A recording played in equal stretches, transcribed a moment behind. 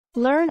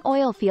Learn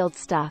oilfield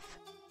stuff.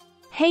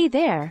 Hey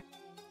there!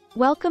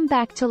 Welcome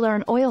back to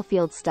Learn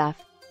Oilfield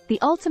Stuff, the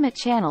ultimate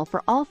channel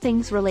for all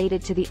things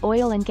related to the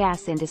oil and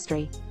gas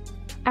industry.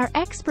 Our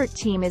expert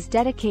team is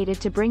dedicated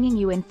to bringing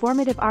you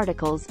informative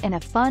articles in a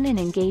fun and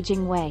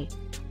engaging way.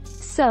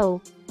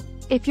 So,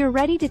 if you're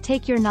ready to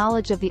take your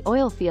knowledge of the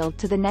oil field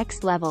to the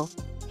next level,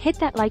 hit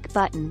that like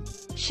button,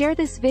 share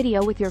this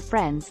video with your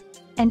friends,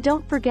 and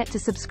don't forget to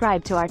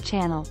subscribe to our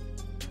channel.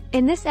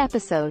 In this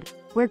episode,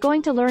 we're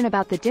going to learn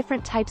about the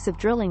different types of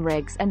drilling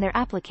rigs and their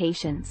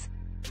applications.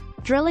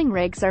 Drilling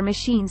rigs are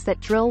machines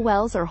that drill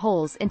wells or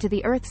holes into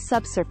the Earth's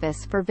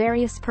subsurface for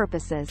various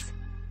purposes,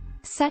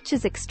 such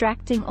as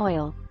extracting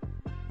oil,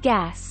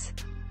 gas,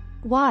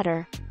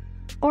 water,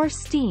 or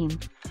steam.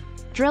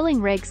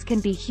 Drilling rigs can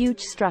be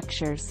huge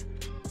structures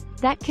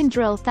that can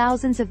drill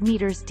thousands of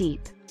meters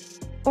deep,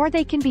 or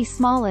they can be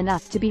small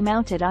enough to be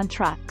mounted on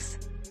trucks.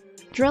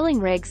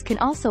 Drilling rigs can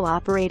also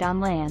operate on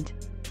land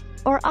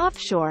or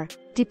offshore,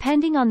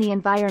 depending on the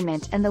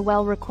environment and the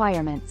well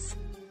requirements.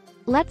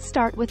 Let's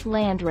start with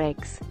land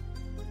rigs.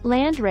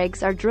 Land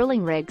rigs are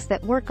drilling rigs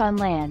that work on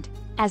land,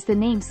 as the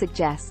name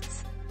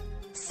suggests.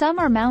 Some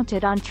are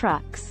mounted on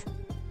trucks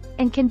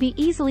and can be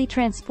easily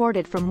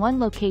transported from one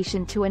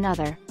location to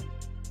another.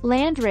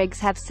 Land rigs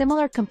have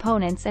similar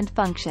components and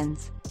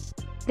functions.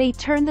 They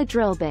turn the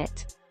drill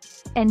bit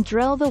and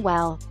drill the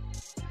well.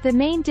 The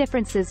main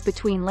differences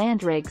between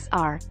land rigs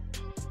are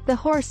the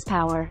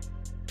horsepower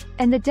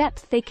and the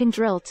depth they can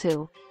drill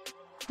to.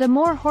 The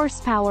more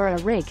horsepower a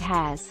rig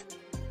has,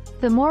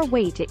 the more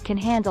weight it can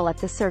handle at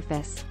the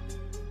surface.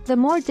 The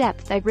more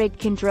depth a rig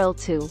can drill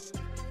to,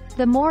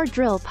 the more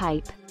drill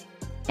pipe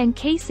and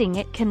casing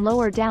it can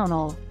lower down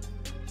all.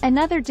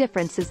 Another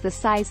difference is the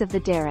size of the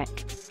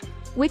derrick,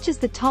 which is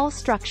the tall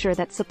structure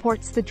that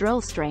supports the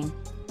drill string.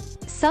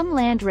 Some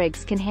land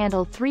rigs can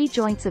handle 3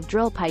 joints of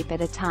drill pipe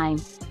at a time,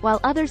 while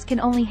others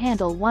can only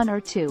handle 1 or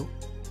 2.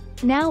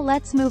 Now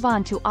let's move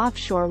on to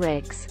offshore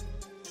rigs.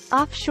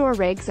 Offshore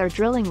rigs are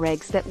drilling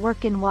rigs that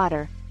work in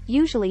water,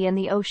 usually in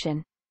the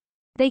ocean.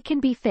 They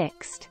can be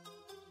fixed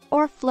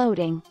or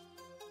floating,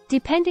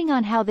 depending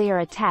on how they are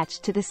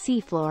attached to the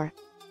seafloor.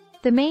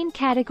 The main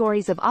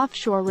categories of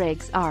offshore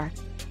rigs are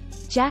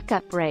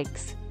jackup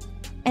rigs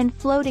and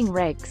floating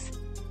rigs.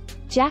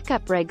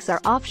 Jackup rigs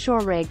are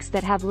offshore rigs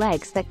that have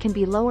legs that can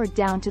be lowered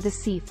down to the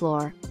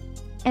seafloor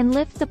and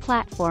lift the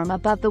platform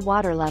above the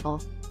water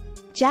level.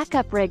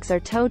 Jackup rigs are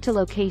towed to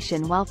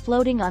location while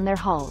floating on their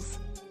hulls,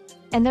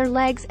 and their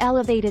legs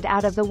elevated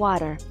out of the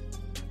water.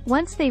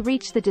 Once they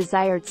reach the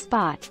desired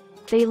spot,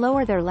 they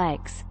lower their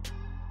legs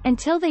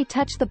until they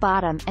touch the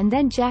bottom and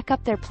then jack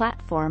up their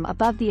platform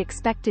above the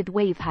expected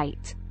wave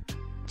height.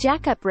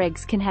 Jackup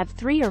rigs can have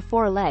 3 or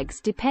 4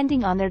 legs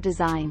depending on their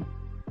design,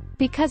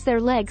 because their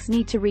legs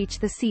need to reach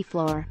the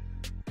seafloor.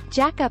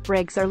 Jackup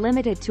rigs are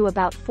limited to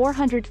about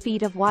 400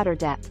 feet of water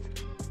depth.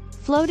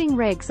 Floating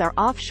rigs are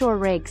offshore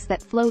rigs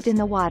that float in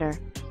the water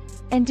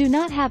and do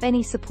not have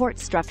any support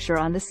structure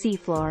on the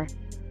seafloor.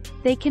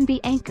 They can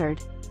be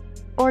anchored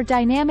or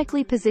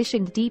dynamically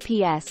positioned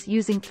DPS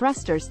using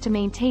thrusters to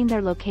maintain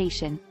their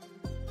location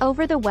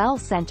over the well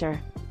center.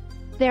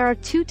 There are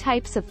 2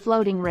 types of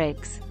floating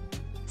rigs: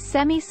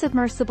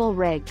 semisubmersible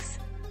rigs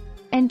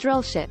and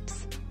drill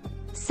ships.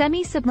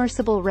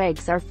 Semisubmersible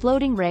rigs are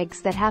floating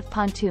rigs that have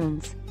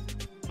pontoons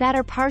that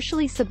are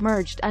partially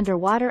submerged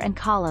underwater and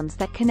columns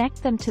that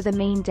connect them to the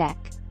main deck.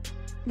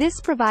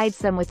 This provides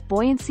them with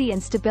buoyancy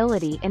and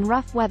stability in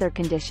rough weather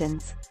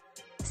conditions.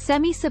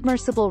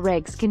 Semisubmersible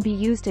rigs can be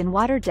used in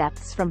water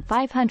depths from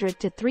 500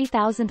 to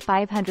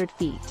 3,500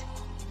 feet,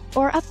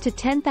 or up to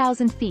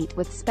 10,000 feet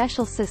with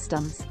special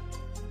systems.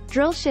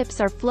 Drill ships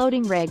are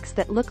floating rigs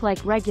that look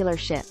like regular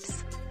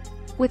ships,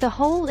 with a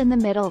hole in the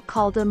middle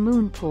called a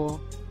moon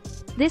pool.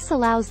 This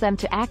allows them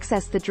to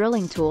access the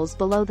drilling tools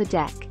below the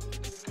deck.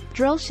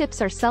 Drill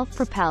ships are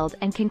self-propelled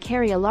and can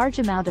carry a large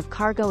amount of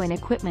cargo and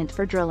equipment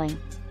for drilling.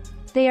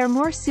 They are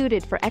more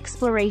suited for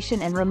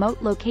exploration and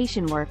remote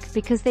location work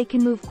because they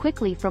can move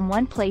quickly from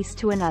one place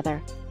to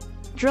another.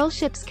 Drill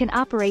ships can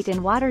operate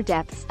in water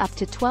depths up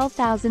to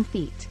 12,000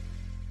 feet.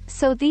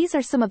 So these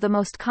are some of the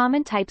most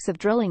common types of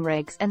drilling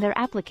rigs and their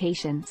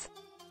applications.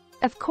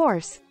 Of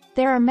course,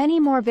 there are many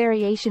more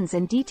variations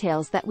and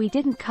details that we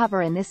didn't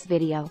cover in this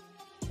video,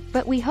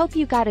 but we hope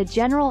you got a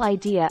general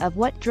idea of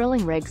what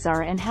drilling rigs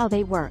are and how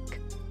they work.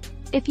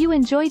 If you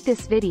enjoyed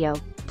this video,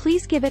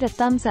 please give it a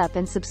thumbs up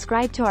and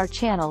subscribe to our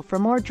channel for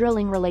more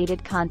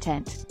drilling-related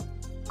content.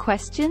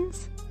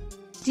 Questions?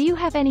 Do you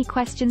have any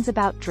questions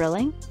about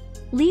drilling?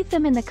 Leave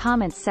them in the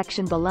comments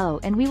section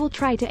below and we will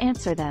try to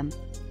answer them.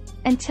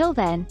 Until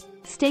then,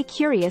 stay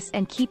curious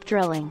and keep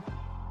drilling.